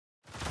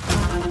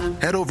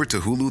Head over to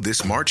Hulu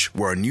this March,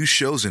 where our new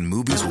shows and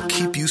movies will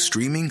keep you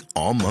streaming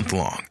all month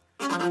long.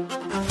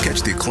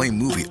 Catch the acclaimed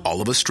movie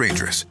All of Us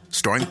Strangers,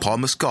 starring Paul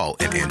Mescal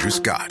and Andrew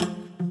Scott.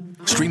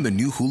 Stream the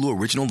new Hulu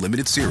original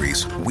limited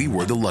series We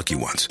Were the Lucky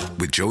Ones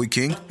with Joey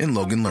King and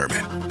Logan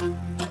Lerman.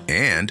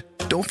 And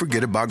don't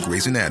forget about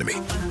Grey's Anatomy.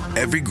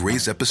 Every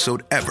Grey's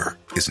episode ever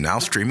is now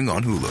streaming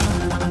on Hulu.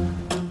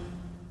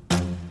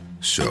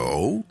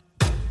 So,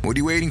 what are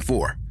you waiting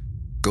for?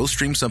 Go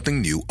stream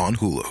something new on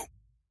Hulu.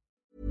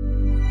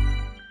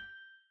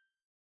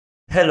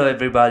 Hello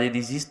everybody,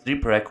 this is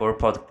Trip Record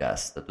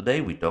Podcast. Today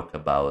we talk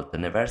about the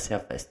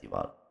NEVERSEA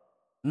Festival.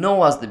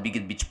 Known as the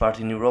biggest beach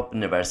party in Europe,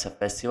 NEVERSEA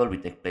Festival will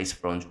take place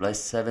from July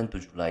 7 to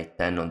July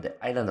 10 on the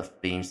island of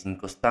Prims in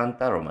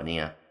Constanta,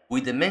 Romania.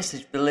 With the main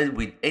stage filled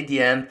with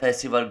EDM,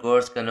 festival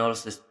goers can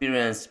also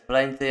experience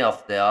plenty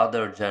of the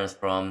other genres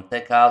from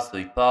tech house to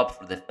hip hop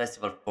for the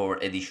festival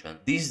 4th edition.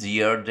 This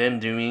year, the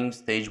Dreaming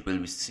stage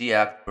will see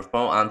acts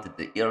perform until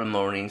the early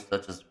morning,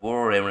 such as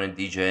world-renowned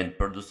DJ and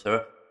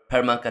producer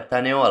Herman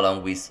Cattaneo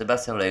along with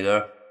Sebastian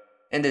Leger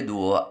and the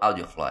duo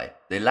Audiofly.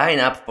 The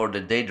lineup for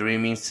the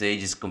Daydreaming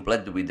stage is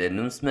complete with the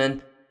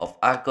announcement of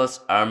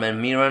Akos,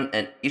 Armen Miran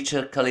and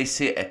Iker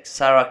Khaleesi and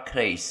Sarah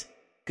Kreis,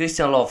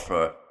 Christian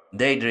Loeffler,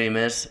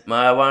 Daydreamers,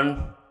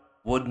 Marwan,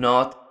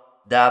 Woodnot,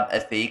 Dab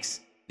FX,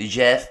 The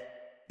Jeff,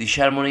 The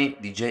Harmony,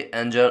 DJ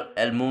Angel,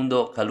 El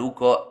Mundo,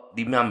 Caluco,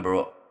 Di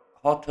Membro,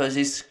 Hot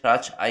Fuzzies,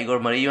 Scratch, Igor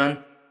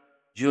Marivan,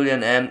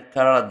 Julian M,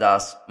 Carla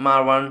Das,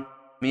 Marwan,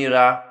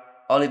 Mira,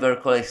 Oliver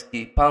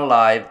Koleski, Pan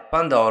Live,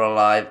 Pandora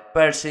Live,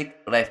 Persic,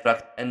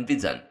 Refract and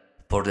Vizan.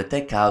 For the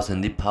tech house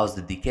and deep house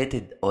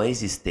dedicated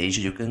Oasis stage,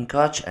 you can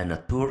catch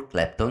Tour,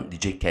 Clapton,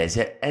 DJ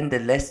Kezia and the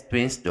Les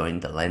Twins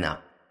join the lineup.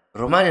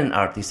 Romanian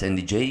artists and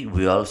DJ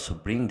will also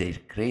bring their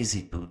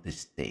crazy to the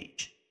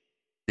stage.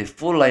 The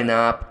full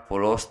lineup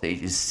for all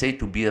stages is said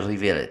to be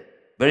revealed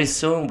very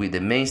soon, with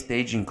the main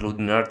stage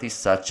including artists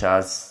such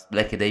as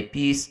Black Eyed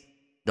Peas,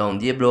 Don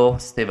Diablo,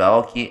 Steve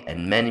Aoki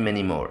and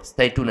many more.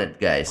 Stay tuned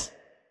guys.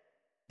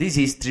 This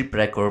is Trip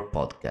Record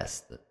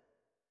Podcast.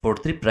 For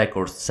Trip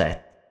Record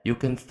set, you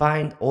can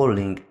find all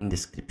link in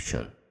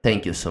description.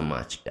 Thank you so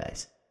much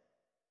guys.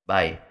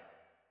 Bye.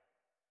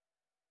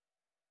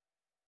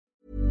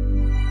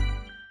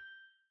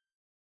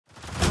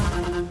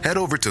 Head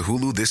over to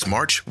Hulu this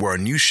March, where our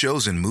new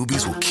shows and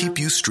movies will keep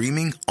you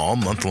streaming all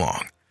month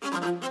long.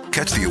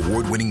 Catch the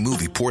award-winning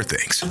movie Poor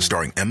Things,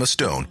 starring Emma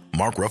Stone,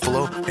 Mark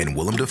Ruffalo, and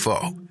Willem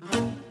Dafoe.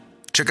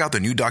 Check out the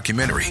new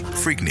documentary,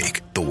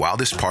 Freaknik, The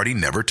Wildest Party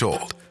Never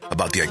Told,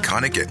 about the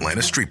iconic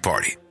Atlanta street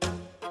party.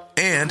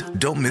 And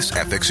don't miss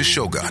FX's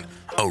Shogun,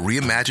 a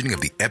reimagining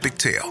of the epic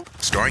tale,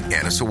 starring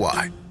Anna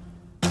Sawai.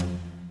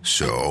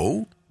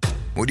 So,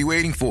 what are you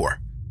waiting for?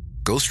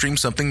 Go stream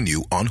something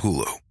new on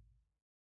Hulu.